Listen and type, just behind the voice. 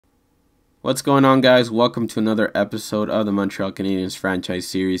What's going on, guys? Welcome to another episode of the Montreal Canadiens franchise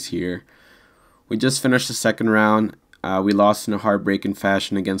series here. We just finished the second round. We lost in a heartbreaking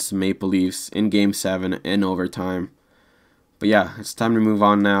fashion against the Maple Leafs in Game 7 in overtime. But yeah, it's time to move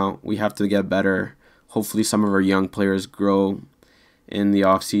on now. We have to get better. Hopefully some of our young players grow in the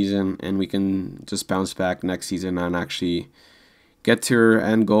offseason and we can just bounce back next season and actually get to our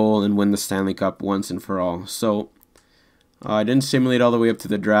end goal and win the Stanley Cup once and for all. So I didn't simulate all the way up to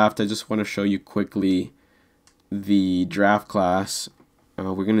the draft. I just want to show you quickly the draft class.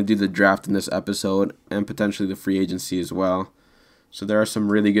 We're going to do the draft in this episode and potentially the free agency as well. So there are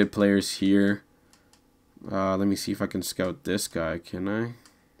some really good players here. Let me see if I can scout this guy. Can I?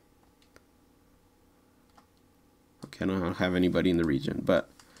 Okay, I don't have anybody in the region, but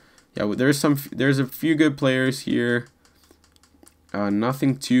yeah, there's a few good players here.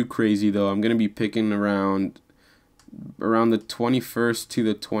 Nothing too crazy though. I'm going to be picking around the 21st to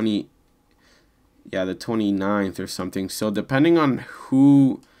the 29th or something. So depending on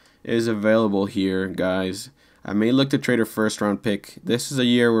who is available here, guys, I may look to trade a first round pick. This is a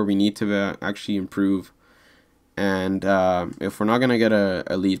year where we need to actually improve, and if we're not gonna get a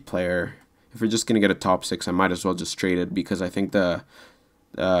elite player, if we're just gonna get a top 6, I might as well just trade it, because I think the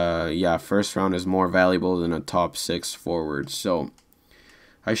first round is more valuable than a top 6 forward. So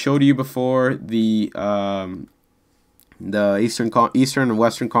I showed you before the Eastern and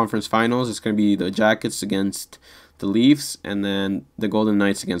Western Conference Finals. It's going to be the Jackets against the Leafs, and then the Golden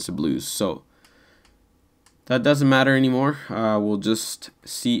Knights against the Blues. So that doesn't matter anymore. We'll just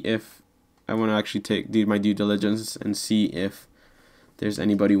see if I want to actually do my due diligence and see if there's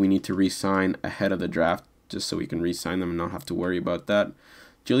anybody we need to re-sign ahead of the draft, just so we can re-sign them and not have to worry about that.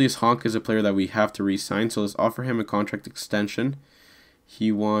 Julius Honk is a player that we have to re-sign, so let's offer him a contract extension. Does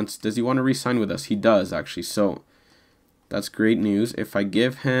he want to re-sign with us? He does, actually. So that's great news. If I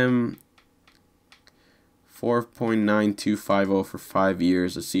give him 4.9250 for 5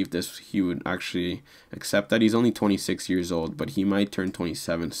 years, let's see if he would actually accept that. He's only 26 years old, but he might turn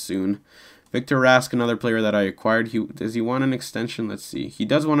 27 soon. Victor Rask, another player that I acquired. Does he want an extension? Let's see. He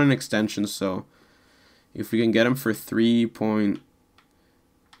does want an extension, so if we can get him for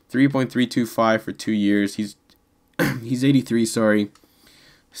 3.325 for 2 years, he's 83, sorry.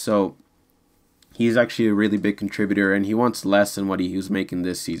 So he's actually a really big contributor, and he wants less than what he was making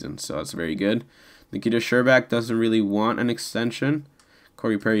this season, so that's very good. Nikita Sherbak doesn't really want an extension.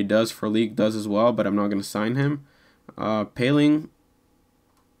 Corey Perry does. For League does as well, but I'm not going to sign him. Paling,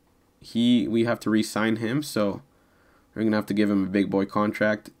 we have to re-sign him, so we're going to have to give him a big boy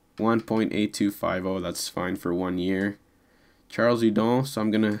contract. 1.8250, that's fine for 1 year. Charles Hudon, so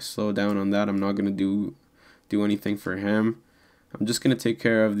I'm going to slow down on that. I'm not going to do anything for him. I'm just going to take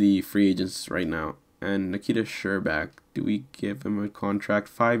care of the free agents right now. And Nikita Sherbak, do we give him a contract?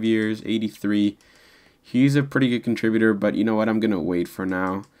 5 years, 83. He's a pretty good contributor, but you know what? I'm going to wait for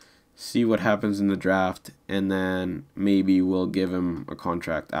now. See what happens in the draft, and then maybe we'll give him a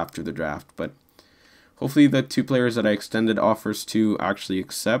contract after the draft. But hopefully the 2 players that I extended offers to actually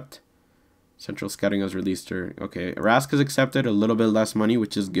accept. Central Scouting has released her. Okay, Rask has accepted, a little bit less money,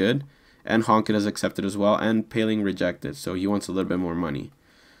 which is good. And Honkin has accepted as well, and Paling rejected, so he wants a little bit more money.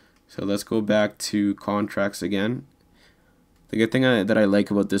 So let's go back to contracts again. The good thing that I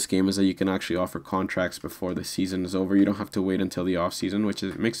like about this game is that you can actually offer contracts before the season is over. You don't have to wait until the off season, which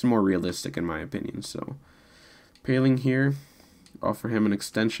makes it more realistic in my opinion. So Paling here, offer him an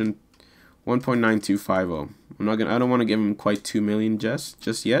extension, 1.9250. I don't want to give him quite 2 million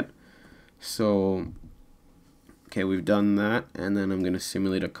just yet. So okay, we've done that, and then I'm going to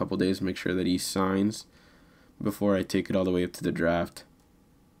simulate a couple days, make sure that he signs before I take it all the way up to the draft.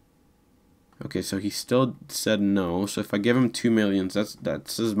 Okay, so he still said no, so if I give him 2 million,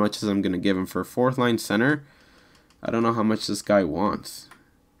 that's as much as I'm going to give him. For a 4th line center, I don't know how much this guy wants.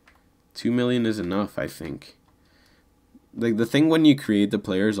 2 million is enough, I think. Like, the thing when you create the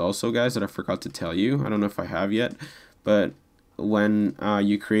players also, guys, that I forgot to tell you, I don't know if I have yet, but when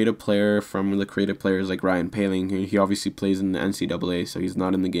you create a player from the creative players like Ryan Paling, he obviously plays in the NCAA, so he's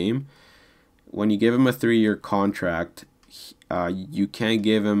not in the game. When you give him a 3-year contract, you can't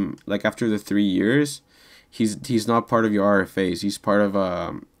give him, like, after the 3 years, he's not part of your RFAs. He's part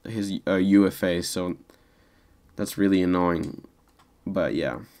of his UFA, so that's really annoying. But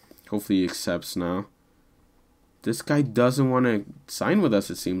yeah, hopefully he accepts now. This guy doesn't want to sign with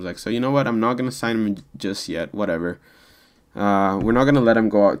us, it seems like. So you know what? I'm not going to sign him just yet. Whatever. We're not going to let him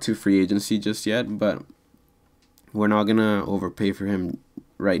go out to free agency just yet, but we're not going to overpay for him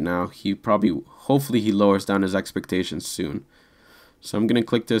right now. Hopefully he lowers down his expectations soon. So I'm going to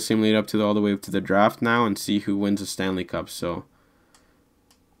click to simulate all the way up to the draft now and see who wins the Stanley Cup. So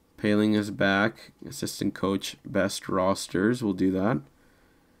Paling is back. Assistant coach, best rosters. We'll do that.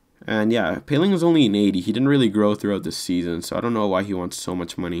 And yeah, Paling was only an 80. He didn't really grow throughout the season, so I don't know why he wants so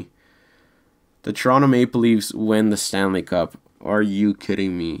much money. The Toronto Maple Leafs win the Stanley Cup. Are you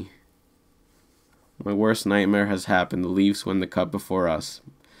kidding me? My worst nightmare has happened. The Leafs win the cup before us.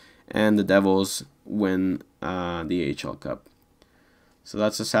 And the Devils win the AHL Cup. So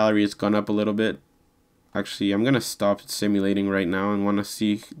that's the salary. It's gone up a little bit. Actually, I'm going to stop simulating right now and want to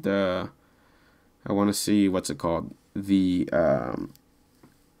see what's it called? The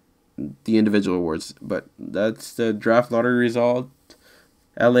individual awards. But that's the draft lottery result.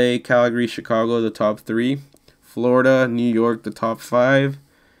 LA, Calgary, Chicago, the top 3. Florida, New York, the top 5.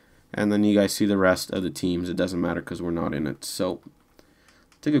 And then you guys see the rest of the teams. It doesn't matter because we're not in it. So,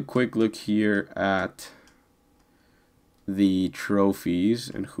 take a quick look here at the trophies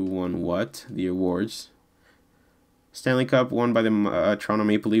and who won what, the awards. Stanley Cup won by the Toronto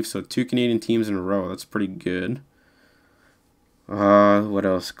Maple Leafs, so 2 Canadian teams in a row. That's pretty good. What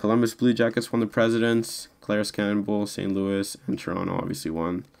else? Columbus Blue Jackets won the Presidents. Clarence Campbell, St. Louis, and Toronto obviously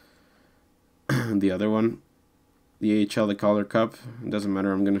won the other one. The AHL, the Calder Cup. It doesn't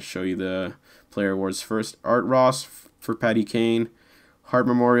matter. I'm going to show you the player awards first. Art Ross for Patty Kane. Hart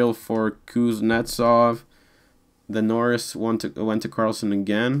Memorial for Kuznetsov. The Norris went to Carlson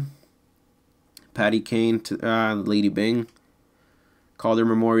again. Patty Kane to Lady Bing. Calder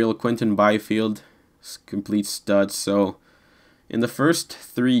Memorial, Quentin Byfield. Complete stud. So, in the first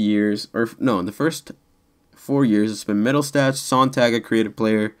 3 years, in the first 4 years, it's been Middlestat, Sontag, a creative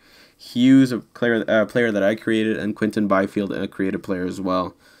player, Hughes, a player that I created, and Quentin Byfield, a creative player as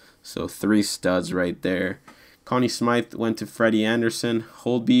well. So 3 studs right there. Connie Smythe went to Freddie Anderson.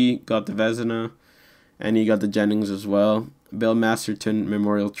 Holtby got the Vezina, and he got the Jennings as well. Bill Masterton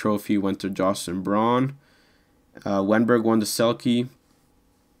Memorial Trophy went to Jocelyn Braun. Wenberg won the Selke.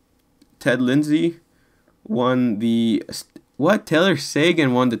 Ted Lindsay won the... Taylor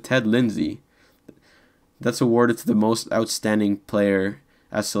Sagan won the Ted Lindsay. That's awarded to the most outstanding player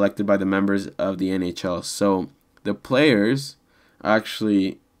as selected by the members of the NHL. So the players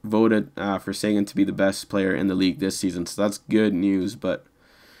actually voted for Sagan to be the best player in the league this season. So that's good news, but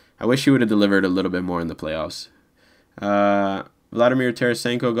I wish he would have delivered a little bit more in the playoffs. Vladimir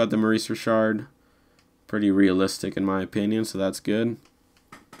Tarasenko got the Maurice Richard. Pretty realistic in my opinion, so that's good.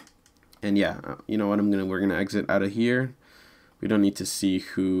 And yeah, you know what, we're gonna exit out of here. We don't need to see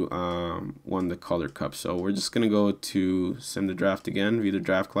who won the Calder Cup, so we're just gonna go to sim the draft again, view the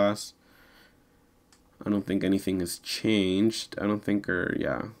draft class. I don't think anything has changed. I don't think,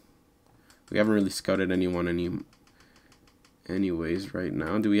 we haven't really scouted anyone anyways right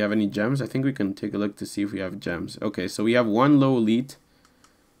now. Do we have any gems? I think we can take a look to see if we have gems. Okay, so we have 1 low elite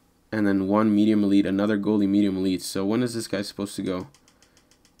and then 1 medium elite, another goalie medium elite. So when is this guy supposed to go?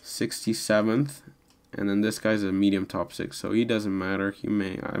 67th, and then this guy's a medium top 6, so he doesn't matter. I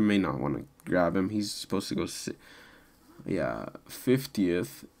may not want to grab him. He's supposed to go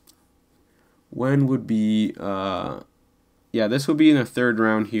 50th. When would be this would be in the 3rd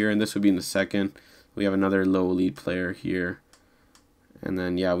round here, and this would be in the 2nd. We have another low elite player here. And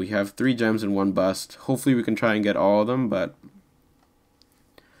then, we have 3 gems and 1 bust. Hopefully we can try and get all of them, but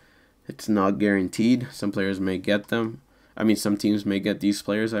it's not guaranteed. Some players may get them. Some teams may get these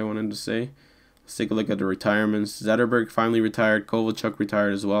players, I wanted to say. Let's take a look at the retirements. Zetterberg finally retired. Kovalchuk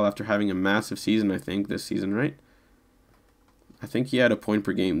retired as well after having a massive season, I think, this season, right? I think he had a point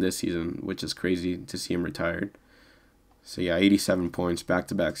per game this season, which is crazy to see him retired. So, 87 points,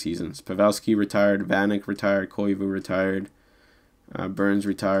 back-to-back seasons. Pavelski retired. Vanek retired. Koivu retired. Burns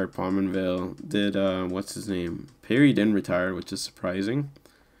retired. Pominville did, what's his name? Perry didn't retire, which is surprising.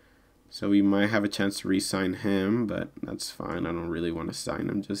 So we might have a chance to re-sign him, but that's fine. I don't really want to sign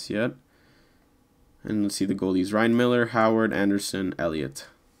him just yet. And let's see the goalies. Ryan Miller, Howard, Anderson, Elliott.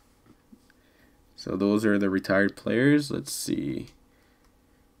 So those are the retired players. Let's see.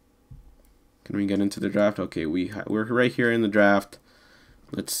 Can we get into the draft? Okay, we're right here in the draft.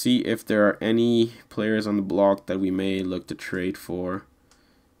 Let's see if there are any players on the block that we may look to trade for.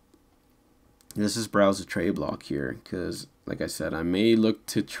 Let's just browse the trade block here, because, like I said, I may look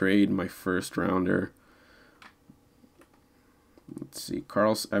to trade my 1st rounder. Let's see,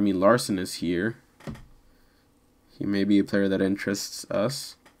 Larson is here. He may be a player that interests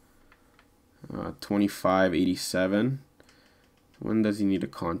us. 25.87. When does he need a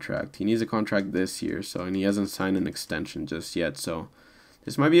contract? He needs a contract this year, and he hasn't signed an extension just yet. So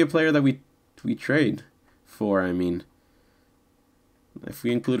this might be a player that we trade for. If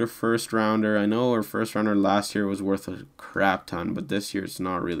we include a 1st rounder, I know our 1st rounder last year was worth a crap ton, but this year it's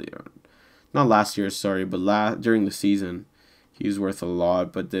not really. Not last year, sorry, but during the season, He's worth a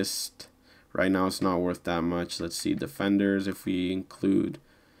lot, but this right now it's not worth that much. Let's see, defenders, if we include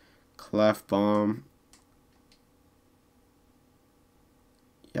Clefbaum.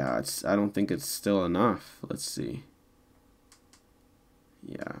 Yeah, I don't think it's still enough. Let's see.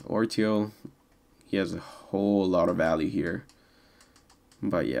 Yeah, Ortio, he has a whole lot of value here.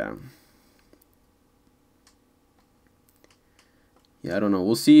 But yeah. Yeah, I don't know.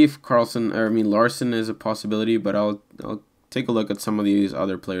 We'll see if Larson is a possibility, but I'll take a look at some of these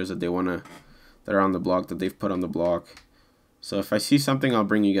other players that that are on the block, that they've put on the block. So if I see something, I'll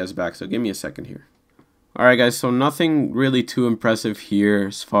bring you guys back. So give me a second here. Alright guys, so nothing really too impressive here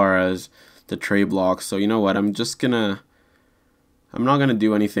as far as the trade blocks. So you know what, I'm not gonna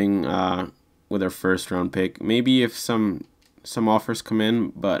do anything with our first round pick. Maybe if some offers come in,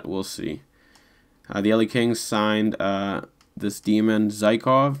 but we'll see. The LA Kings signed this Demon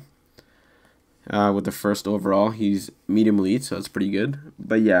Zykov with the first overall. He's medium elite, so that's pretty good.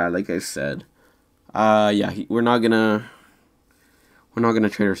 But yeah, like I said, we're not gonna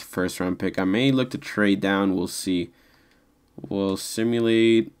trade our first round pick. I may look to trade down. We'll see. We'll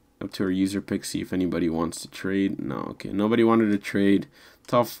simulate up to our user pick, see if anybody wants to trade. No, okay, nobody wanted to trade.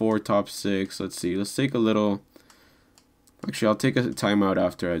 Top 4, top 6. Let's see. Let's take a little. Actually, I'll take a timeout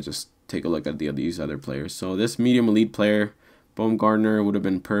after I just take a look at these other players. So this medium elite player, Baumgartner, would have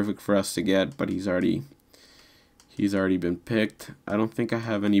been perfect for us to get, but he's already been picked. I don't think I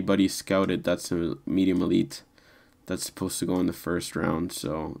have anybody scouted that's a medium elite that's supposed to go in the first round.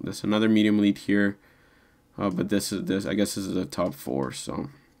 So there's another medium elite here, but this I guess this is the top 4. So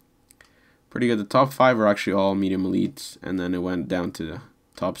pretty good. The top 5 are actually all medium elites, and then it went down to the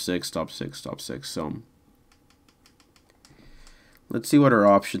top 6, top 6, top 6. So let's see what our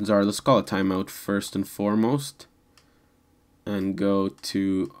options are. Let's call a timeout first and foremost, and go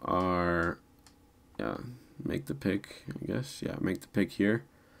to our make the pick. I guess make the pick here.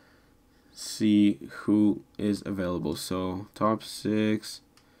 See who is available. So top 6,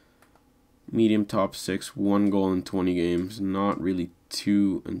 medium top 6, 1 goal in 20 games. Not really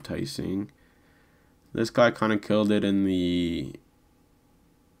too enticing. This guy kind of killed it in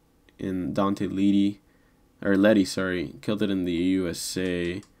Dante Letty, sorry, killed it in the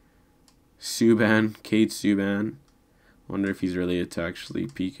USA. Kate Subban. Wonder if he's related to actually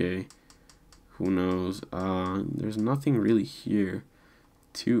PK. Who knows? There's nothing really here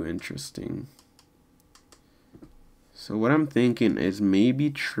too interesting. So what I'm thinking is maybe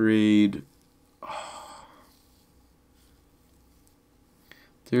trade.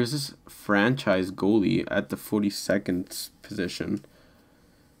 There's this franchise goalie at the 42nd position,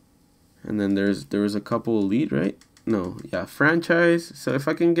 and then there was a couple elite, right? No, yeah, franchise. So if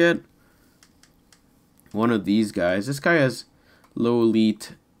I can get one of these guys, this guy has low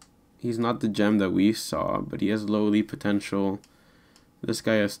elite. He's not the gem that we saw, but he has low elite potential. This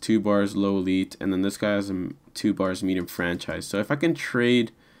guy has 2 bars low elite, and then this guy has 2 bars medium franchise. So if I can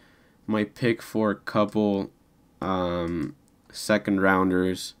trade my pick for a couple second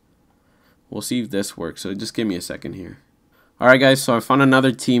rounders, we'll see if this works. So just give me a second here. Alright guys, so I found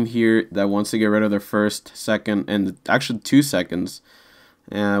another team here that wants to get rid of their first, second, and actually 2 seconds,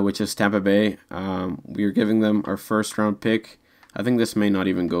 which is Tampa Bay. We are giving them our first round pick. I think this may not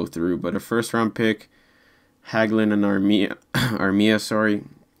even go through, but a first round pick, Hagelin and Armia, sorry,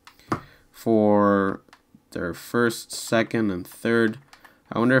 for their first, second, and third.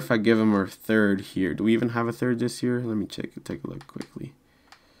 I wonder if I give them our third here. Do we even have a third this year? Let me take a look quickly.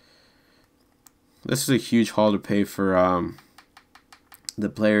 This is a huge haul to pay for the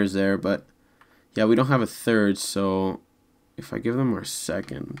players there, but yeah, we don't have a third. So if I give them our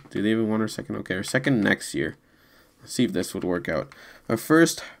second, do they even want our second? Okay, our second next year. Let's see if this would work out. Our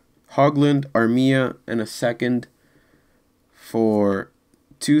first, Hogland, Armia, and a second for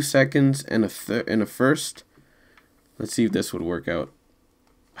 2 seconds and a first. Let's see if this would work out.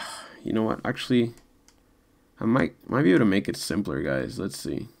 You know what? Actually, I might be able to make it simpler, guys. Let's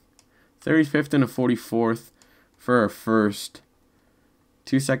see. 35th and a 44th for our first.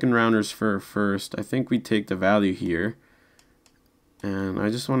 2 second rounders for our first. I think we take the value here. And I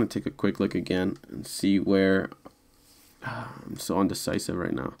just want to take a quick look again and see where. I'm so indecisive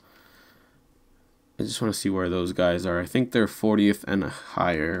right now. I just want to see where those guys are. I think they're 40th and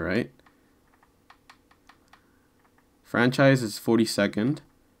higher, right? Franchise is 42nd.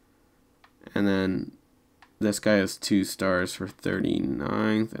 And then this guy has 2 stars for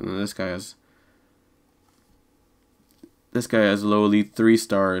 39th. And then this guy has low elite 3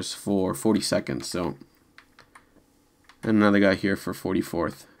 stars for 42nd. So, and another guy here for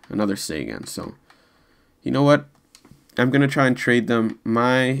 44th. Another Sagan. So, you know what? I'm going to try and trade them.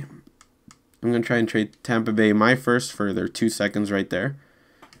 My I'm going to try and trade Tampa Bay my first for their 2 seconds right there.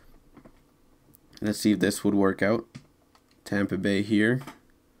 Let's see if this would work out. Tampa Bay here.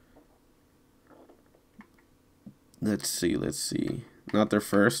 Let's see. Not their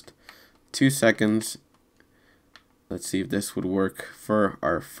first. 2 seconds. Let's see if this would work for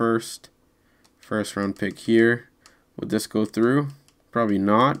our first round pick here. Would this go through? Probably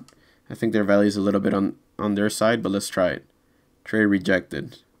not. I think their value is a little bit on their side, but let's try it. Trade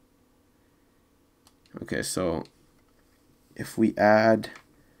rejected. Okay, so if we add,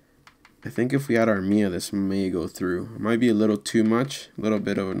 I think if we add Armia, this may go through. It might be a little too much, a little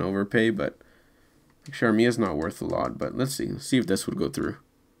bit of an overpay, but actually Armia is not worth a lot. But let's see. Let's see if this would go through.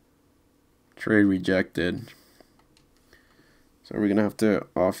 Trade rejected. So we're gonna have to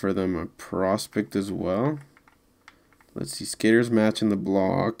offer them a prospect as well. Let's see. Skaters match in the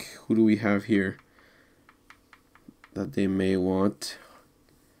block. Who do we have here that they may want?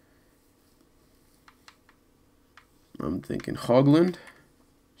 I'm thinking Hogland.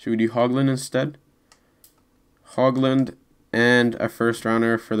 Should we do Hogland instead? Hogland and a first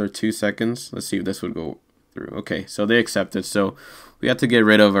rounder for their 2 seconds. Let's see if this would go through. Okay, so they accepted. So we have to get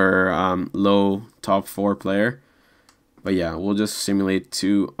rid of our low top 4 player. But yeah, we'll just simulate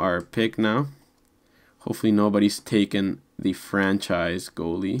to our pick now. Hopefully nobody's taken the franchise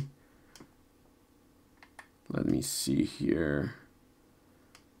goalie. Let me see here.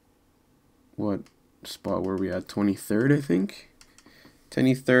 What spot were we at? 23rd, I think.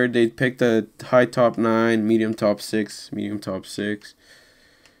 23rd, they picked a high top 9, medium top 6, medium top 6.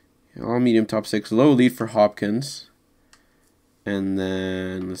 All medium top 6. Low lead for Hopkins. And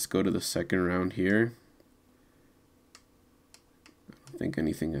then let's go to the second round here. I don't think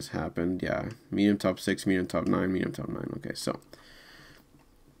anything has happened. Yeah, medium top 6, medium top 9, medium top 9. Okay, so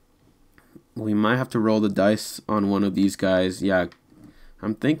we might have to roll the dice on one of these guys. Yeah,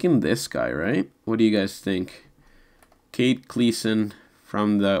 I'm thinking this guy, right? What do you guys think? Kate Gleason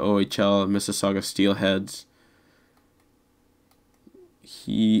from the OHL Mississauga Steelheads.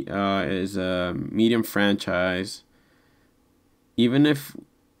 He is a medium franchise. Even if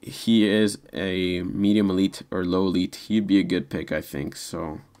he is a medium elite or low elite, he'd be a good pick, I think.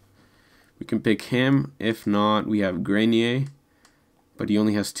 So we can pick him. If not, we have Grenier, but he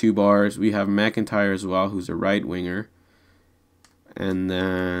only has 2 bars. We have McIntyre as well, who's a right winger. And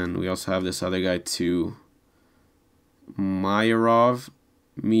then we also have this other guy too, Mayarov,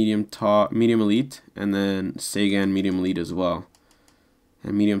 medium elite, and then Sagan, medium elite as well,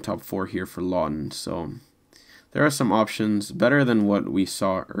 and medium top 4 here for Lawton. So there are some options, better than what we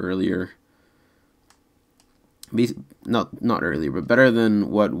saw earlier. Not earlier, but better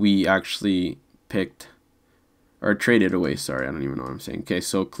than what we actually picked or traded away. Sorry, I don't even know what I'm saying. Okay,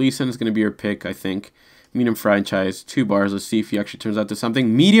 so Gleason is going to be your pick, I think. Medium franchise, 2 bars. Let's see if he actually turns out to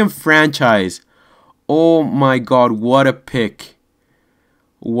something. Medium franchise. Oh my god, what a pick.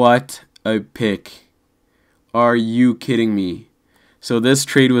 What a pick. Are you kidding me? So this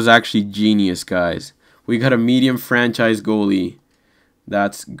trade was actually genius, guys. We got a medium franchise goalie.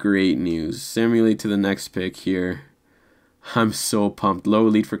 That's great news. Simulate to the next pick here. I'm so pumped. Low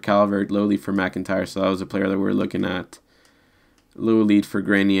lead for Calvert, low lead for McIntyre. So that was a player that we were looking at. Low lead for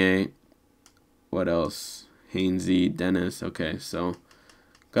Grenier. What else? Hainsey, Dennis. Okay, so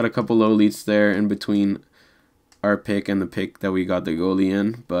got a couple low leads there in between our pick and the pick that we got the goalie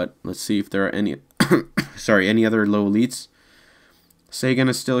in. But let's see if there are any any other low leads. Sagan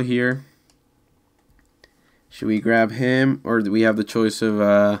is still here. Should we grab him, or do we have the choice of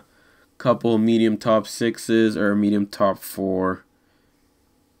a couple medium top 6s or a medium top 4?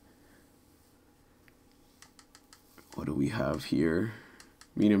 What do we have here?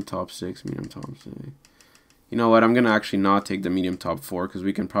 Medium top 6, medium top 6. You know what? I'm going to actually not take the medium top 4 because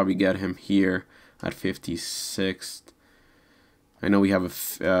we can probably get him here at 56th. I know we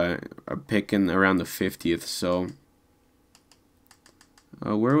have a pick in around the 50th, so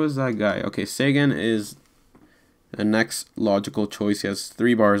where was that guy? Okay, Sagan is the next logical choice. He has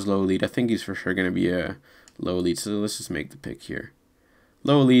 3 bars low lead. I think he's for sure going to be a low lead, so let's just make the pick here.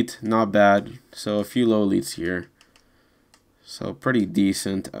 Low lead, not bad. So a few low leads here. So pretty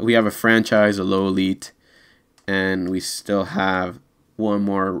decent. We have a franchise, a low elite, and we still have one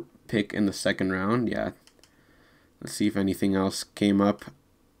more pick in the second round. Yeah. Let's see if anything else came up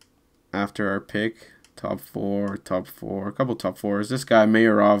after our pick. Top 4, a couple top 4s. This guy,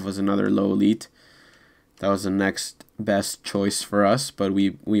 Mayarov, was another low elite. That was the next best choice for us, but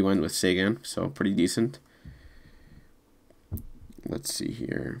we went with Sagan, so pretty decent. Let's see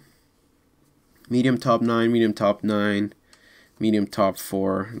here. Medium top 9, medium top 9. Medium top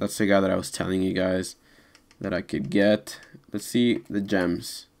 4. That's the guy that I was telling you guys that I could get. Let's see the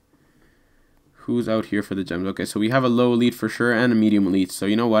gems. Who's out here for the gems? Okay, so we have a low elite for sure and a medium elite. So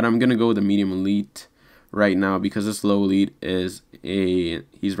you know what? I'm going to go with the medium elite right now because this low elite is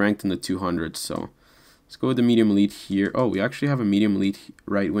he's ranked in the 200s. So let's go with the medium elite here. Oh, we actually have a medium elite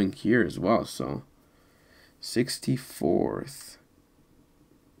right wing here as well. So 64th.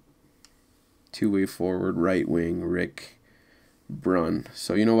 Two-way forward, right wing, Rick Brunn.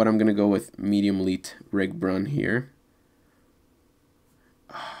 So you know what? I'm going to go with medium elite Rick Brunn here.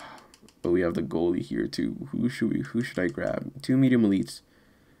 But we have the goalie here too. Who should I grab? Two medium elites.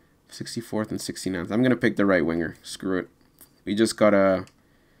 64th and 69th. I'm gonna pick the right winger. Screw it. We just got a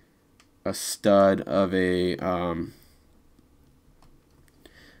stud of a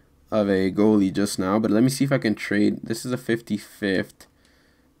goalie just now. But let me see if I can trade. This is a 55th.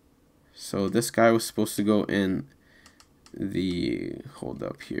 So this guy was supposed to go in the hold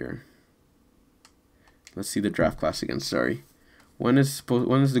up here. Let's see the draft class again. Sorry. When is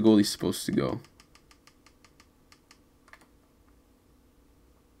the goalie supposed to go?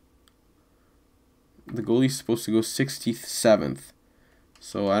 The goalie's supposed to go 67th.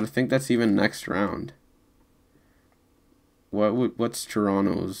 So I think that's even next round. What's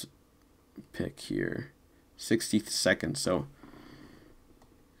Toronto's pick here? 62nd. So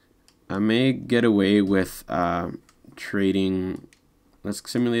I may get away with trading. Let's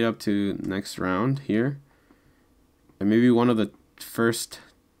simulate up to next round here. And maybe one of the first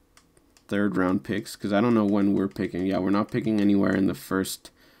third round picks, because I don't know when we're picking. Yeah, we're not picking anywhere in the first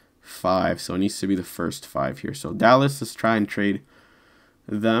 5, so it needs to be the first 5 here. So Dallas, let's try and trade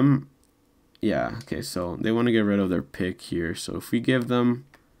them. Yeah, okay, so they want to get rid of their pick here. So if we give them,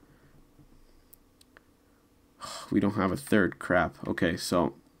 we don't have a third. Crap. Okay,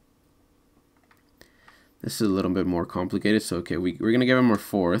 so this is a little bit more complicated. So okay, we're gonna give them our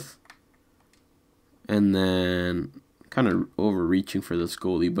 4th, and then kind of overreaching for this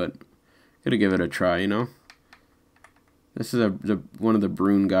goalie, but gotta give it a try, you know. This is one of the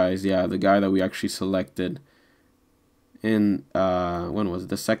Bruin guys. Yeah, the guy that we actually selected in when was it?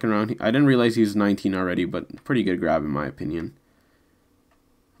 The second round. I didn't realize he was 19 already, but pretty good grab in my opinion.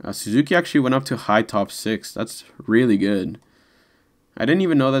 Suzuki actually went up to high top 6. That's really good. I didn't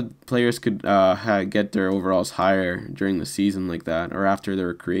even know that players could get their overalls higher during the season like that, or after they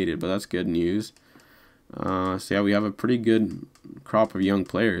were created, but that's good news. So yeah, we have a pretty good crop of young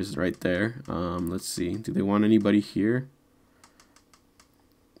players right there. Let's see. Do they want anybody here?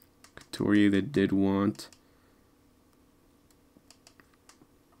 Couturier they did want.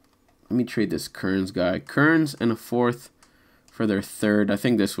 Let me trade this Kearns guy. Kearns and a 4th for their 3rd. I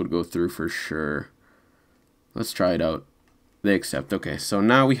think this would go through for sure. Let's try it out. They accept. Okay, so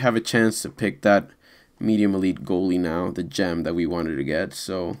now we have a chance to pick that medium elite goalie now, the gem that we wanted to get.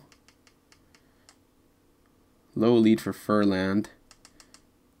 So low elite for Furland,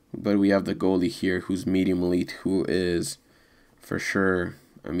 but we have the goalie here who's medium elite, who is for sure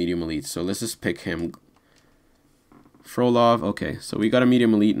a medium elite. So let's just pick him. Frolov. Okay, so we got a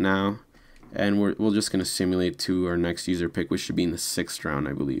medium elite now, and we're just gonna simulate to our next user pick, which should be in the 6th round,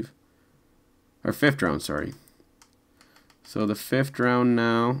 I believe, or 5th round. Sorry. So the 5th round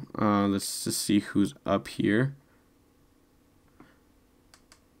now. Let's just see who's up here.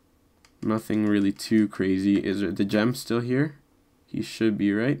 Nothing really too crazy. Is the gem still here? He should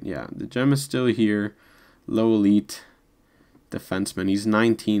be, right? Yeah, the gem is still here. Low elite defenseman. He's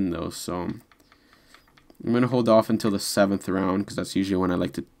 19 though, so I'm gonna hold off until the 7th round because that's usually when I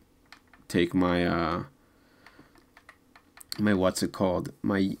like to take my my what's it called?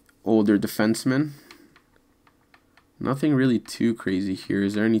 My older defenseman. Nothing really too crazy here.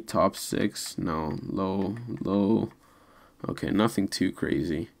 Is there any top 6? No. Low. Okay, nothing too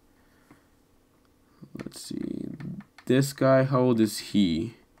crazy. Let's see. This guy, how old is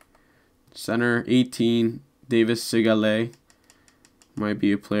he? Center, 18. Davis Sigale. Might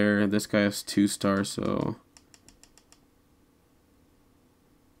be a player. This guy has 2 stars, so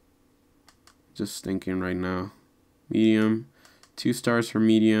just thinking right now. Medium. 2 stars for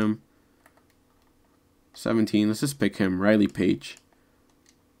medium. 17. Let's just pick him. Riley Page.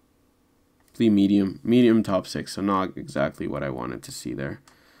 Plea medium. Medium top 6, so not exactly what I wanted to see there.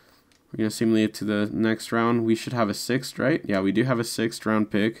 We're going to simulate it to the next round. We should have a 6th, right? Yeah, we do have a 6th round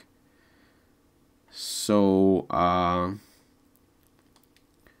pick. So, I'm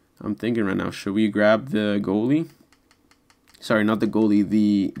thinking right now, should we grab the goalie? Sorry, not the goalie,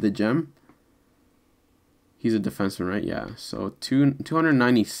 the gem. He's a defenseman, right? Yeah, so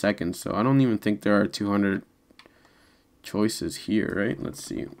 292nd, so I don't even think there are 200 choices here, right? Let's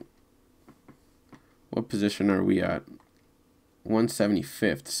see. What position are we at?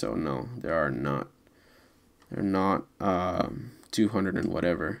 175th, so no, there are not. They're not 200 and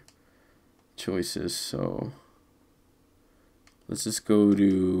whatever choices. So let's just go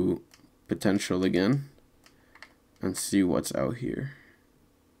to potential again and see what's out here.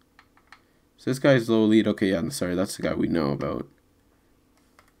 So this guy's low elite. Okay, yeah, I'm sorry, that's the guy we know about.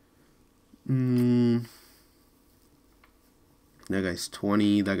 That guy's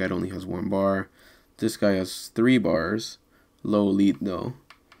 20. That guy only has 1 bar. This guy has 3 bars. Low elite though.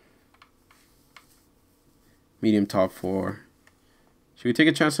 Medium top 4. Should we take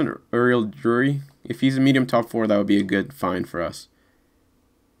a chance on Uriel Drury? If he's a medium top 4, that would be a good find for us.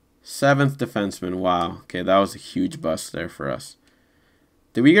 7th defenseman. Wow. Okay, that was a huge bust there for us.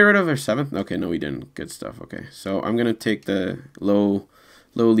 Did we get rid of our 7th? Okay, no, we didn't. Good stuff. Okay, so I'm gonna take the low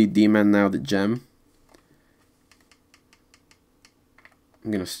elite D-man now, the gem.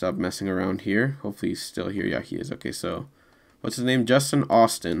 I'm gonna stop messing around here. Hopefully he's still here. Yeah, he is. Okay, so what's his name? Justin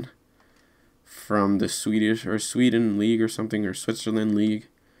Austin from the Swedish or Sweden League or something, or Switzerland League,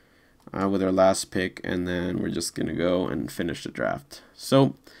 with our last pick, and then we're just gonna go and finish the draft.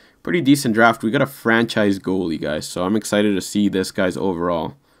 So pretty decent draft. We got a franchise goalie, guys, so I'm excited to see this guy's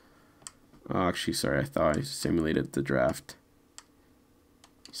overall. Actually, sorry, I thought I simulated the draft.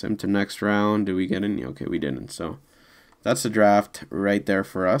 Send him to next round. Did we get any? Okay, we didn't. So that's the draft right there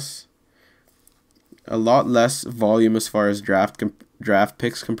for us. A lot less volume as far as draft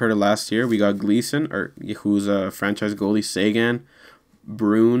picks compared to last year. We got Gleason, or who's a franchise goalie, Sagan,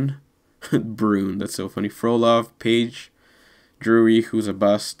 Brune, Brune, that's so funny, Frolov, Page, Drury, who's a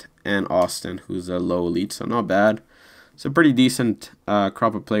bust, and Austin, who's a low elite, so not bad. It's a pretty decent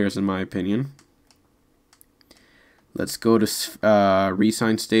crop of players in my opinion. Let's go to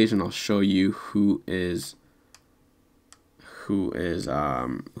re-sign stage, and I'll show you who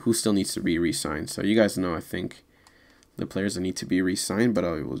still needs to be re-signed. So you guys know, I think, the players that need to be re-signed, but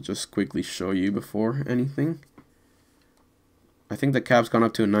I will just quickly show you before anything. I think the cap's gone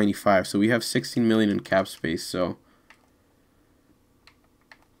up to a 95, so we have 16 million in cap space. So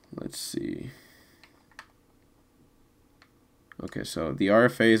let's see. Okay, so the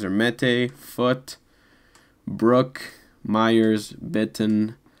RFAs are Mete, Foot, Brook, Myers,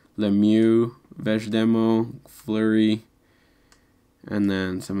 Bitten, Lemieux, Vejdemo, Fleury, and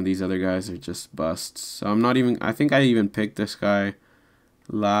then some of these other guys are just busts. So I'm not even, I think I even picked this guy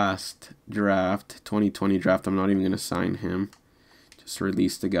last draft, 2020 draft. I'm not even going to sign him. Just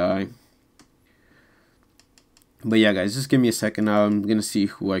release the guy. But yeah, guys, just give me a second now. I'm going to see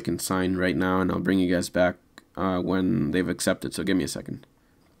who I can sign right now, and I'll bring you guys back when they've accepted. So give me a second.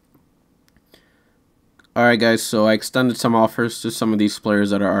 Alright, guys, so I extended some offers to some of these players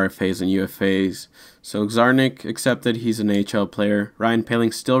that are RFAs and UFAs. So Czarnik accepted, he's an AHL player. Ryan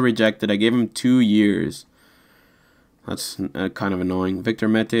Poehling still rejected. I gave him 2 years. That's kind of annoying. Victor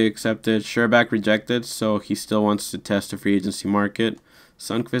Mete accepted. Sherbak rejected, so he still wants to test the free agency market.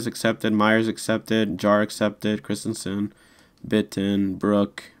 Sundqvist accepted. Myers accepted. Jar accepted. Christensen, Bitten,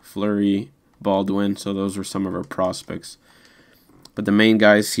 Brook, Fleury, Baldwin. So those were some of our prospects. But the main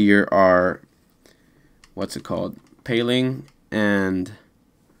guys here are, what's it called? Poehling and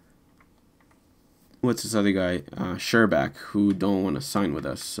what's this other guy? Sherbak, who don't want to sign with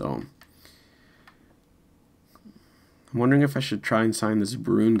us. So I'm wondering if I should try and sign this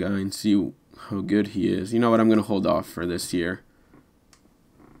Brune guy and see how good he is. You know what? I'm going to hold off for this year.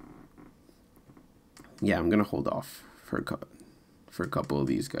 Yeah, I'm going to hold off for a couple of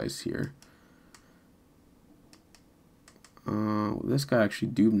these guys here. This guy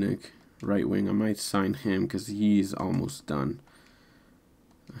actually, Dubnik, right wing. I might sign him because he's almost done.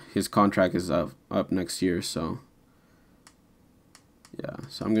 His contract is up next year, so yeah.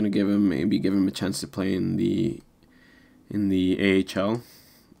 So I'm gonna give him a chance to play in the AHL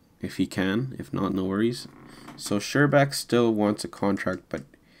if he can. If not, no worries. So Sherbak still wants a contract, but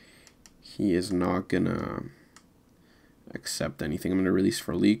he is not gonna accept anything. I'm gonna release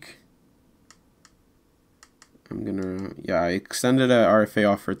for leak. I extended a RFA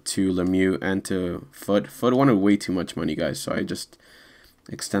offer to Lemieux and to Foot. Foot wanted way too much money, guys, so I just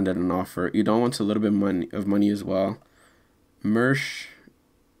extended an offer. Udon wants a little bit of money as well. Mersch,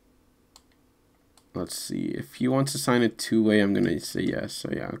 let's see. If he wants to sign a two-way, I'm going to say yes. So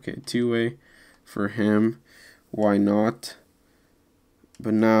yeah, okay, two-way for him. Why not?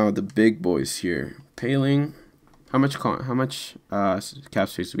 But now the big boys here. Poehling, how much cap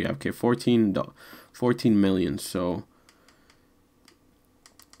space do we have? Okay, 14 million. So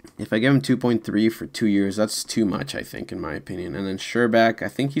if I give him 2.3 for 2 years, that's too much, I think, in my opinion. And then Sherbak, I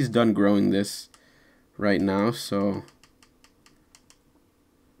think he's done growing this right now. So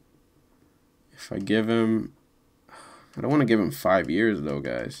if I give him, I don't want to give him 5 years though,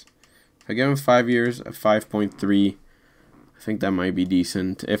 guys. If I give him 5 years at 5.3, I I think that might be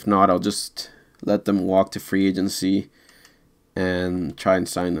decent. If not, I'll just let them walk to free agency and try and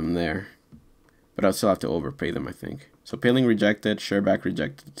sign them there. But I'll still have to overpay them, I think. So Paling rejected, Sherbak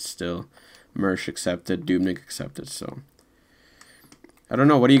rejected still, Mersch accepted, Dubnyk accepted. So I don't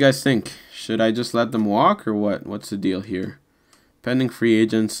know. What do you guys think? Should I just let them walk or what? What's the deal here? Pending free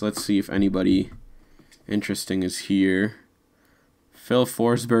agents. Let's see if anybody interesting is here. Phil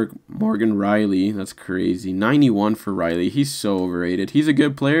Forsberg, Morgan Riley. That's crazy. 91 for Riley. He's so overrated. He's a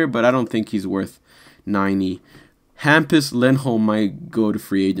good player, but I don't think he's worth 90. Hampus Lindholm might go to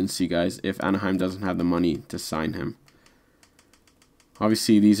free agency, guys, if Anaheim doesn't have the money to sign him.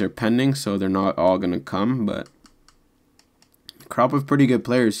 Obviously, these are pending, so they're not all going to come, but crop of pretty good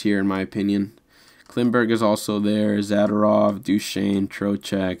players here, in my opinion. Klimberg is also there. Zadorov, Duchesne,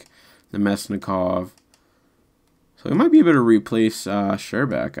 Trocheck, Nemesnikov. So it might be able to replace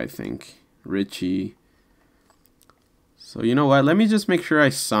Sherbak, I think. Richie. So you know what? Let me just make sure I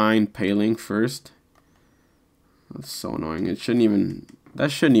sign Paling first. That's so annoying. It shouldn't even.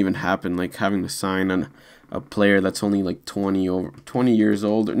 That shouldn't even happen. Like having to sign a player that's only like 20 years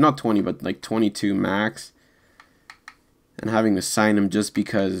old, or not 20, but like 22 max, and having to sign him just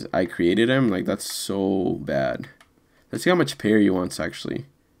because I created him. Like that's so bad. Let's see how much pair he wants actually.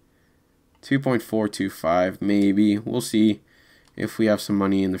 2.425 maybe. We'll see if we have some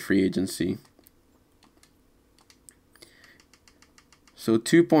money in the free agency. So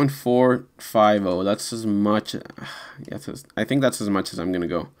 2.450, that's as much. Yes, I think that's as much as I'm going to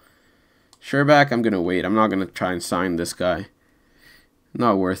go. Sherbak, I'm going to wait. I'm not going to try and sign this guy.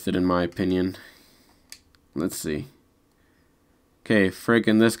 Not worth it in my opinion. Let's see. Okay,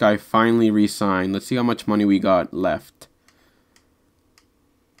 freaking this guy finally re-signed. Let's see how much money we got left.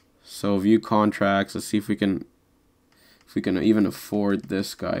 So view contracts. Let's see if we can even afford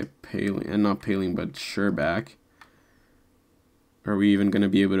this guy, Paling, and not Paling, but Sherbak. Are we even going to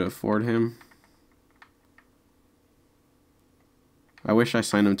be able to afford him? I wish I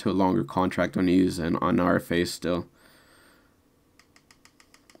signed him to a longer contract when he's on RFA still.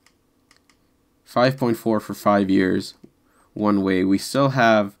 5.4 for 5 years. One way. We still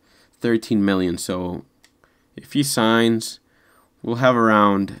have 13 million. So if he signs, we'll have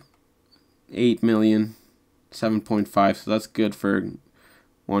around 8 million. 7.5. So that's good for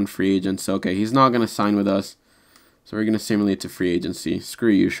one free agent. So okay, he's not going to sign with us. So we're going to simulate to free agency.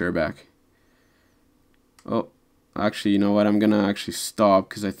 Screw you, Sherbak. Oh, actually, you know what? I'm going to actually stop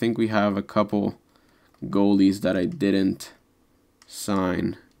because I think we have a couple goalies that I didn't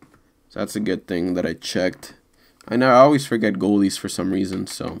sign. So that's a good thing that I checked. I know I always forget goalies for some reason,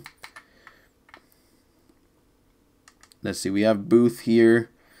 so. Let's see. We have Booth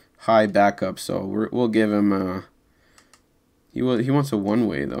here. High backup, so we'll give him a. He wants a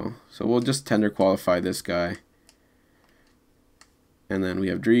one-way, though. So we'll just tender qualify this guy. And then we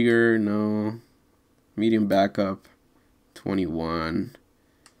have Drieger, no. Medium backup, 21.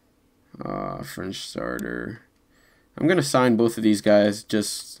 French starter. I'm going to sign both of these guys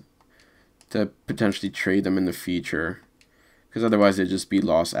just to potentially trade them in the future. Because otherwise they'd just be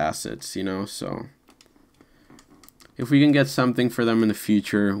lost assets, you know. So if we can get something for them in the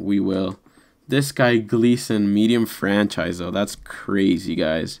future, we will. This guy, Gleason, medium franchise, though. That's crazy,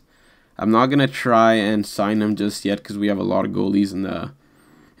 guys. I'm not going to try and sign him just yet because we have a lot of goalies in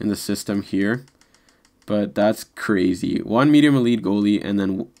the system here. But that's crazy. One medium elite goalie and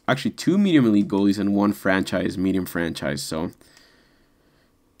then actually 2 medium elite goalies and 1 franchise, medium franchise. So,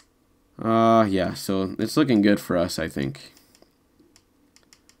 yeah, so it's looking good for us, I think.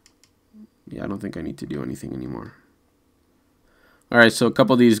 Yeah, I don't think I need to do anything anymore. All right, so a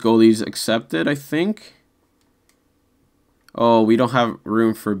couple of these goalies accepted, I think. Oh, we don't have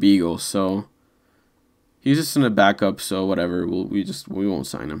room for Beagle, so he's just in a backup, so whatever. We won't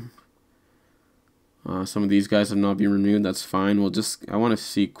sign him. Some of these guys have not been renewed. That's fine. I want to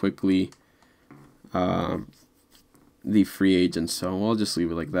see quickly the free agents, so we'll just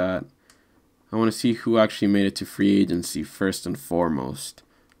leave it like that. I want to see who actually made it to free agency first and foremost,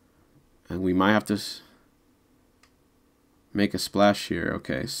 and we might have to make a splash here.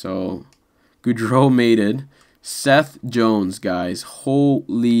 Okay, so Goudreau made it. Seth Jones, guys.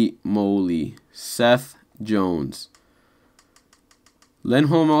 Holy moly. Seth Jones.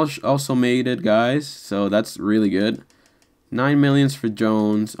 Lindholm also made it, guys. So that's really good. 9 millions for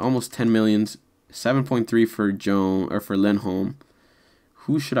Jones. Almost 10 millions. 7.3 for Lindholm.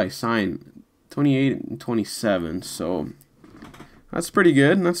 Who should I sign? 28 and 27. So that's pretty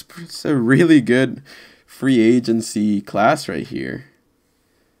good. That's a really good free agency class right here.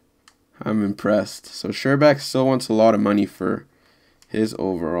 I'm impressed. So Sherbak still wants a lot of money for his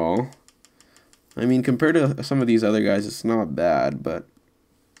overall. I mean, compared to some of these other guys, it's not bad, but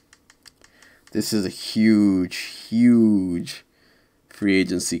this is a huge free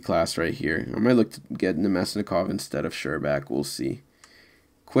agency class right here. I might look to get Nemesnikov instead of Sherback. We'll see.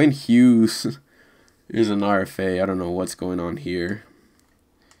 Quinn Hughes is an RFA. I don't know what's going on here.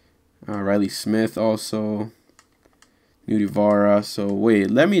 Riley Smith also. Nudivara. So wait,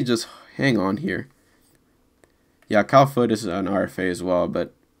 let me just hang on here. Yeah, Cal Foote is an RFA as well,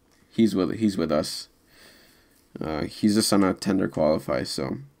 but he's with us. He's just on a tender qualify.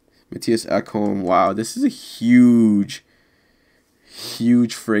 So Matthias Ekholm. Wow, this is a huge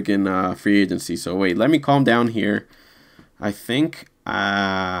freaking free agency. So wait, let me calm down here. I think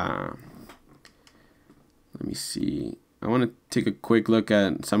let me see. I want to take a quick look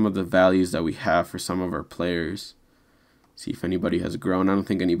at some of the values that we have for some of our players. See if anybody has grown. I don't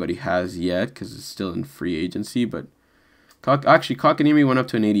think anybody has yet because it's still in free agency. But actually, Kotkaniemi went up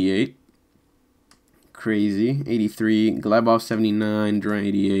to an 88. Crazy. 83. Glebov 79. Durant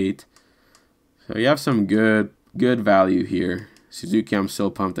 88. So you have some good value here. Suzuki, I'm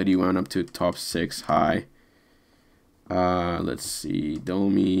still pumped that he went up to top 6 high. Let's see.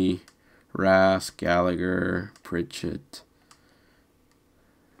 Domi, Rask, Gallagher, Pritchett.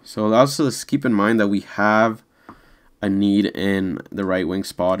 So also let's keep in mind that we have a need in the right wing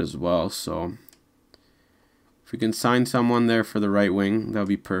spot as well. So if we can sign someone there for the right wing, that'll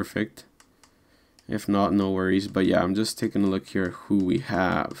be perfect. If not, no worries. But yeah, I'm just taking a look here who we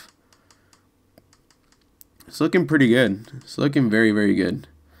have. It's looking pretty good. It's looking very good.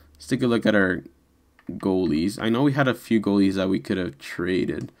 Let's take a look at our goalies. I know we had a few goalies that we could have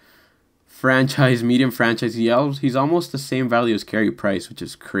traded. Franchise, medium franchise. He's almost the same value as Carey Price, which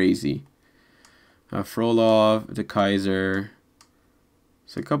is crazy. Frolov, De Kaiser.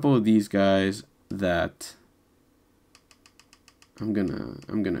 So a couple of these guys that I'm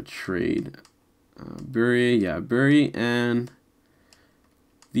gonna trade. Burry, yeah, Burry, and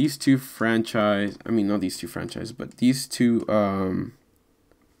these two franchise. I mean, not these two franchise, but these two.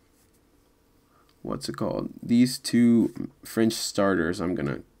 What's it called? These two French starters. I'm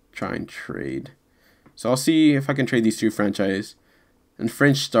gonna try and trade. So I'll see if I can trade these two franchise. And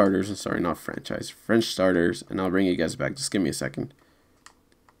French starters, sorry, not franchise, French starters, and I'll bring you guys back. Just give me a second.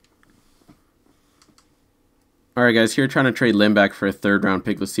 Alright guys, here trying to trade Lindback for a 3rd round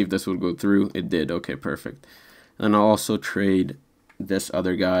pick. Let's see if this would go through. It did. Okay, perfect. And I'll also trade this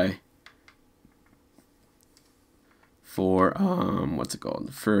other guy for, what's it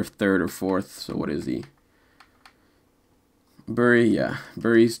called? For 3rd or 4th. So what is he? Burry, yeah.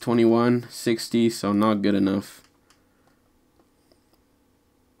 Burry's 21, 60, so not good enough.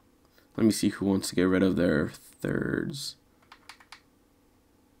 Let me see who wants to get rid of their 3rds.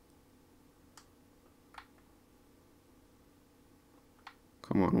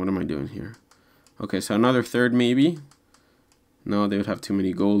 Come on, what am I doing here? Okay, so another 3rd maybe. No, they would have too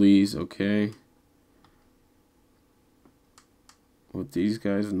many goalies. Okay. With these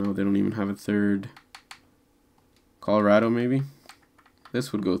guys, no, they don't even have a 3rd. Colorado maybe.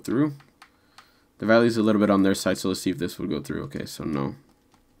 This would go through. The value's a little bit on their side, so let's see if this would go through. Okay, so no.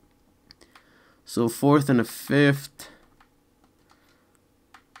 So 4th and a 5th.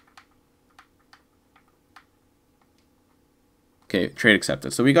 Okay, trade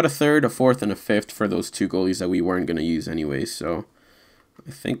accepted. So we got a 3rd, a 4th, and a 5th for those 2 goalies that we weren't going to use anyway. So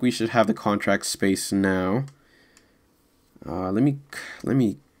I think we should have the contract space now. Let me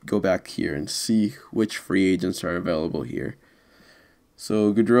go back here and see which free agents are available here.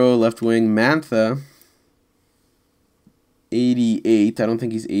 So Gaudreau, left wing. Mantha, 88. I don't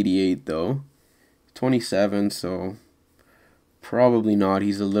think he's 88 though. 27, so probably not.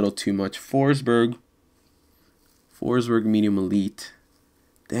 He's a little too much. Forsberg, medium elite.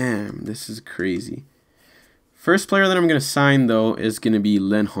 Damn, this is crazy. First player that I'm going to sign though is going to be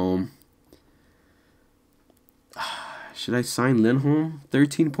Lindholm. Should I sign Lindholm?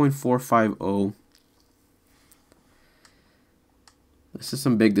 13.450. This is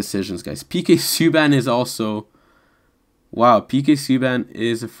some big decisions, guys. PK Subban is also... Wow, PK Subban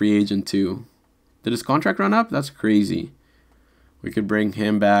is a free agent too. Did his contract run up? That's crazy. We could bring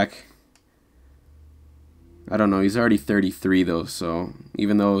him back. I don't know. He's already 33 though, so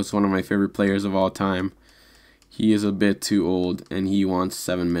even though it's one of my favorite players of all time, he is a bit too old and he wants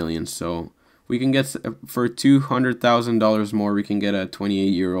 $7 million. So we can get, for $200,000 more, we can get a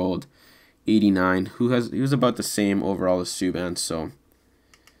 28-year-old 89 he was about the same overall as Subban. So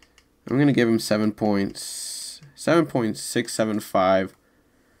I'm gonna give him 7.675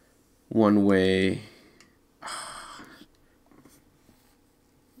 one way.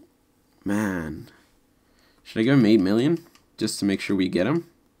 Man, should I give him $8 million just to make sure we get him?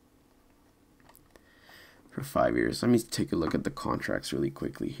 for 5 years. Let me take a look at the contracts really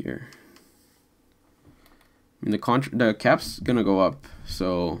quickly here. I mean, the cap's gonna go up,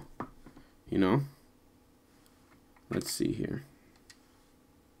 so you know. Let's see here.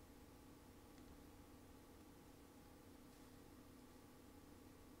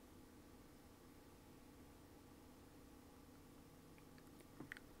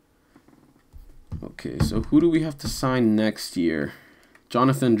 Okay, so who do we have to sign next year?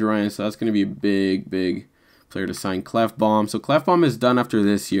 Jonathan Drouin, so that's going to be a big player to sign. Clefbaum. So Clefbaum is done after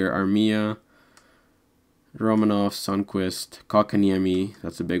this year. Armia, Romanov, Sundqvist, Kotkaniemi,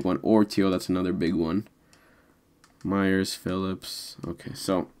 that's a big one. Ortio, that's another big one. Myers, Phillips. Okay,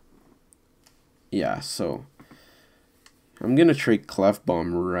 so yeah, so I'm going to trade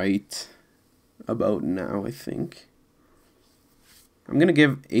Clefbaum right about now, I think. I'm going to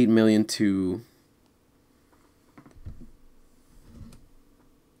give $8 million to...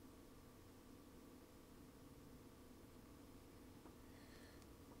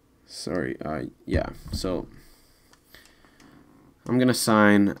 Sorry, yeah, so I'm going to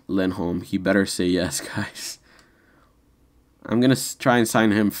sign Lindholm. He better say yes, guys. I'm going to try and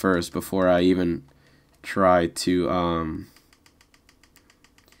sign him first before I even try to, I'm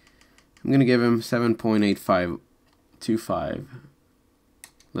going to give him 7.8525.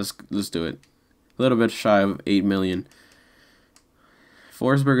 Let's do it. A little bit shy of 8 million.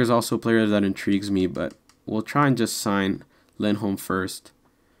 Forsberg is also a player that intrigues me, but we'll try and just sign Lindholm first.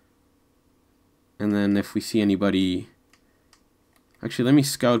 And then if we see anybody... Actually, let me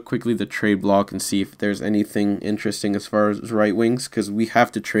scout quickly the trade block and see if there's anything interesting as far as right wings, because we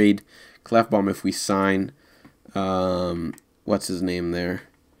have to trade Clefbaum if we sign, what's his name there?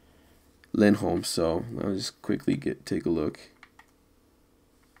 Lindholm. So I'll just quickly take a look.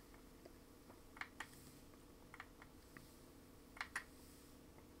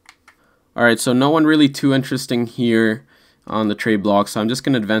 Alright, so no one really too interesting here on the trade block, so I'm just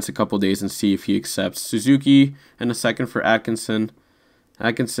going to advance a couple days and see if he accepts. Suzuki and a second for Atkinson.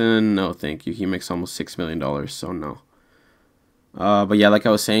 Atkinson, no thank you. He makes almost $6 million, so no. But yeah, like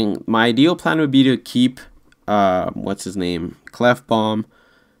I was saying, my ideal plan would be to keep, what's his name, Clefbaum,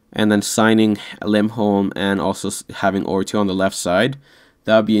 and then signing Lindholm and also having Ortio on the left side.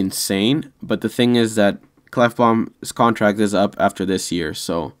 That would be insane. But the thing is that Clefbaum's contract is up after this year,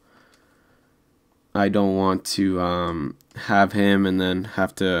 so I don't want to have him and then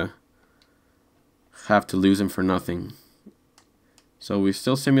have to lose him for nothing. So we're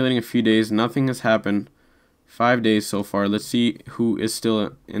still simulating a few days. Nothing has happened. 5 days so far. Let's see who is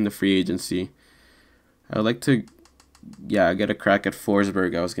still in the free agency. I would like to, yeah, get a crack at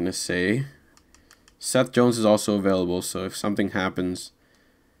Forsberg, I was going to say. Seth Jones is also available, so if something happens,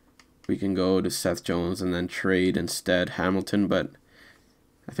 we can go to Seth Jones and then trade instead Hamilton, but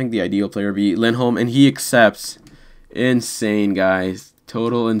I think the ideal player would be Lindholm, and he accepts. Insane, guys.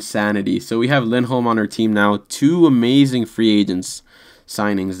 Total insanity. So we have Lindholm on our team now. 2 amazing free agents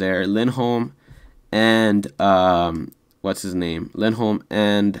signings there. Lindholm and, what's his name? Lindholm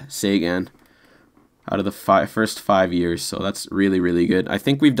and Sagan out of the first 5 years. So that's really, really good. I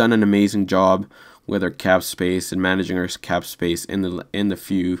think we've done an amazing job with our cap space and managing our cap space in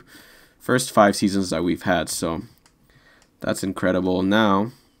the first 5 seasons that we've had. So that's incredible.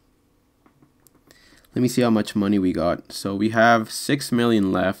 Now, let me see how much money we got. So we have $6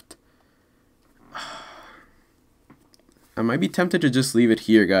 million left. I might be tempted to just leave it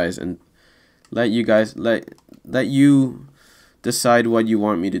here, guys, and let you decide what you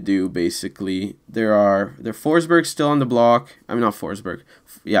want me to do. Basically, Forsberg's still on the block. I mean, not Forsberg.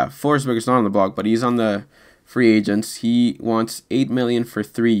 Yeah, Forsberg is not on the block, but he's on the free agents. He wants $8 million for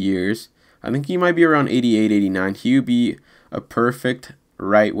 3 years. I think he might be around 88, 89. He would be a perfect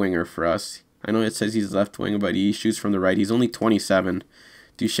right winger for us. I know it says he's left winger, but he shoots from the right. He's only 27.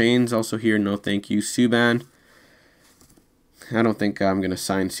 Duchesne's also here. No, thank you. Subban. I don't think I'm going to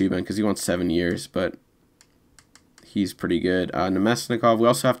sign Subban because he wants 7 years, but he's pretty good. Nemesnikov, we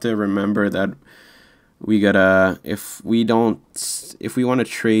also have to remember that we gotta, if we want to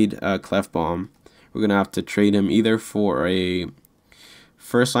trade Clefbaum, we're going to have to trade him either for a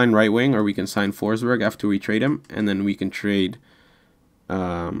first line right wing, or we can sign Forsberg after we trade him, and then we can trade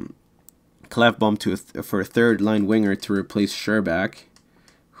Clefbaum for a third line winger to replace Scherbak,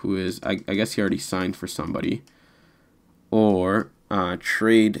 who is, I guess he already signed for somebody. Or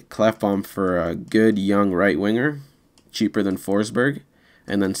trade Clefbaum for a good young right winger, cheaper than Forsberg,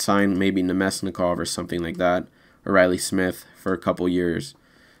 and then sign maybe Nemesnikov or something like that, or Riley Smith for a couple years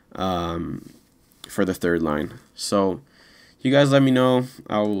for the third line. So you guys let me know.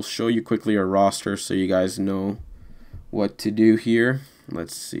 I will show you quickly our roster so you guys know what to do here.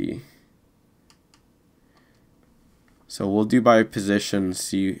 Let's see. So we'll do by position,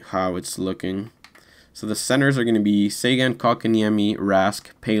 see how it's looking. So the centers are going to be Sagan, Kotkaniemi,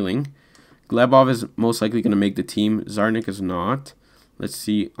 Rask, Paling. Glebov is most likely going to make the team. Zarnik is not. Let's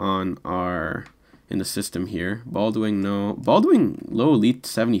see on our in the system here. Baldwin, no. Baldwin, low elite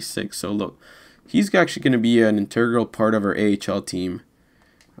 76. So low. He's actually going to be an integral part of our AHL team.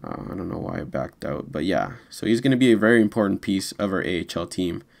 I don't know why I backed out, but yeah. So he's going to be a very important piece of our AHL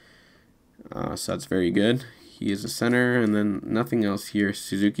team. So that's very good. He is a center, and then nothing else here.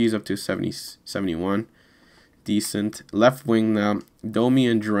 Suzuki's up to 70, 71. Decent. Left wing now, Domi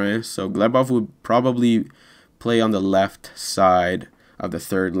and Drouin. So Glebov would probably play on the left side of the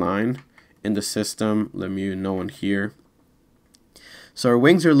third line. In the system, Lemieux, no one here. So our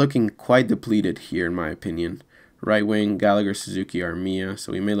wings are looking quite depleted here, in my opinion. Right wing, Gallagher, Suzuki, Armia.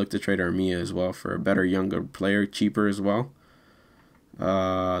 So we may look to trade Armia as well for a better, younger player, cheaper as well.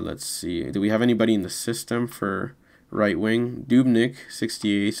 Let's see. Do we have anybody in the system for right wing? Dubnik,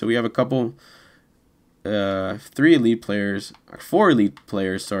 68. So we have a couple, 4 elite players,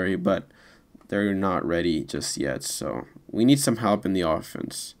 sorry, but they're not ready just yet. So we need some help in the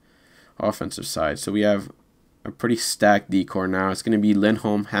offensive side. So we have a pretty stacked decor now. It's going to be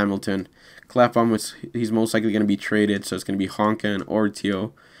Lindholm, Hamilton, Clapham, which he's most likely going to be traded. So it's going to be Honka and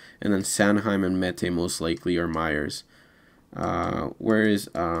Ortio, and then Sanheim and Mete most likely, or Myers. Where is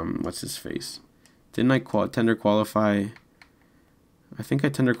what's his face? Didn't I tender qualify? I think I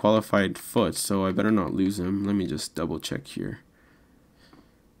tender qualified Foot, so I better not lose him. Let me just double check here.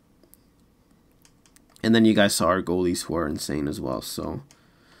 And then you guys saw our goalies who are insane as well. So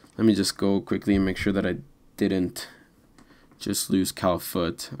let me just go quickly and make sure that I didn't just lose Cal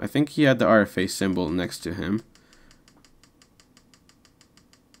Foot. I think he had the RFA symbol next to him.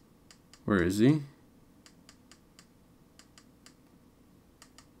 Where is he?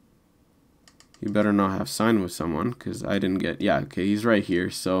 You better not have signed with someone, because I didn't get... Yeah, okay, he's right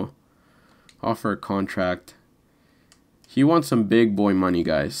here. So, offer a contract. He wants some big boy money,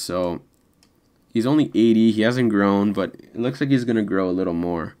 guys. So, he's only 80. He hasn't grown, but it looks like he's going to grow a little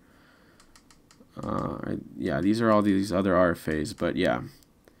more. Yeah, these are all these other RFAs. But, yeah.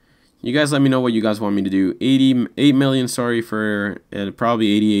 You guys let me know what you guys want me to do. 8 million, sorry, for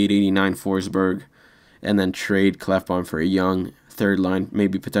probably 88, 89 Forsberg. And then trade Clefbaum for a young... third line,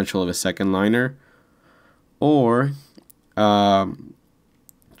 maybe potential of a second liner, or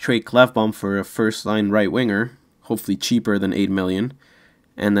trade Clefbaum for a first line right winger, hopefully cheaper than 8 million,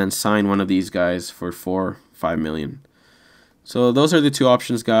 and then sign one of these guys for 4-5 million. So those are the two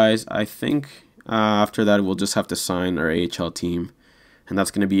options, guys. I think after that we'll just have to sign our AHL team, and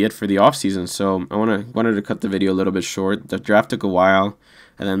that's going to be it for the offseason. So I wanted to cut the video a little bit short. The draft took a while,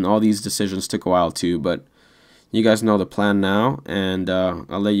 and then all these decisions took a while too, but you guys know the plan now, and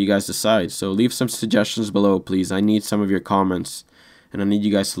I'll let you guys decide. So leave some suggestions below, please. I need some of your comments, and I need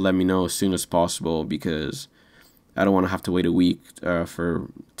you guys to let me know as soon as possible, because I don't want to have to wait a week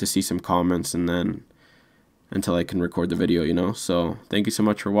to see some comments and then until I can record the video, you know. So thank you so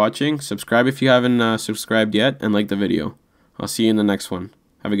much for watching. Subscribe if you haven't subscribed yet, and like the video. I'll see you in the next one.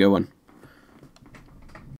 Have a good one.